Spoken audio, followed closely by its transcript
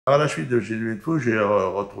À la suite de Dien Bien Phu, j'ai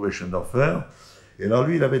retrouvé Schoendoerffer, et alors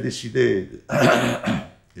lui, il avait décidé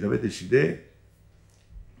de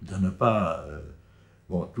ne pas...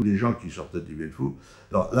 bon, tous les gens qui sortaient de Dien Bien Phu...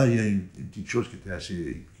 Alors là, il y a une petite chose qui était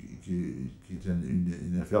assez... qui était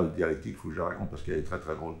une affaire de dialectique, il faut que je la raconte parce qu'elle est très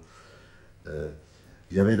très drôle.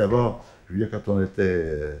 Il y avait d'abord, je veux dire, qu'on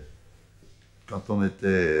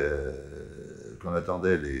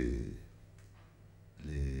attendait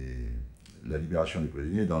la libération des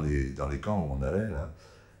prisonniers dans les camps où on allait, là.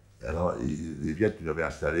 Alors, les Viet avaient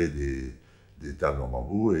installé des tables en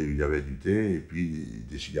bambou et il y avait du thé et puis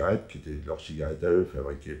des cigarettes qui étaient leurs cigarettes à eux,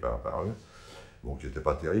 fabriquées par eux. Bon, qui n'étaient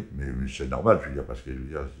pas terribles, mais c'est normal, je veux dire, parce que je veux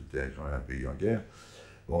dire, c'était quand même un pays en guerre.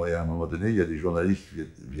 Bon, et à un moment donné, il y a des journalistes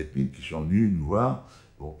Viet Minh qui sont venus nous voir,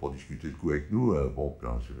 bon, pour discuter le coup avec nous. Bon,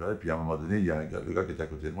 puis à un moment donné, il y a le gars qui était à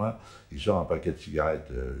côté de moi, il sort un paquet de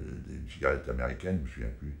cigarettes, une cigarette américaine, je ne me souviens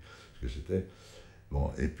plus ce que c'était.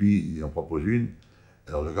 Bon, et puis il en propose une.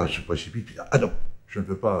 Alors le gars se précipite, puis ah non, je ne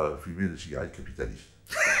peux pas fumer de cigarettes capitalistes.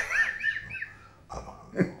 Ah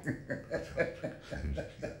bon.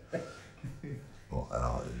 Bon,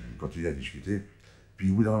 alors il continue à discuter. Puis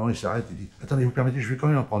au bout d'un moment, il s'arrête et dit « Attendez, vous permettez, je vais quand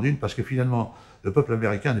même en prendre une parce que finalement, le peuple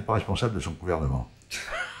américain n'est pas responsable de son gouvernement. »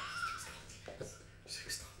 C'est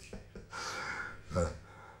extraordinaire. Voilà.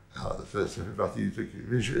 Alors, ça fait partie du truc.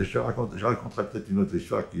 Mais je raconterai peut-être une autre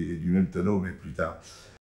histoire qui est du même tonneau, mais plus tard.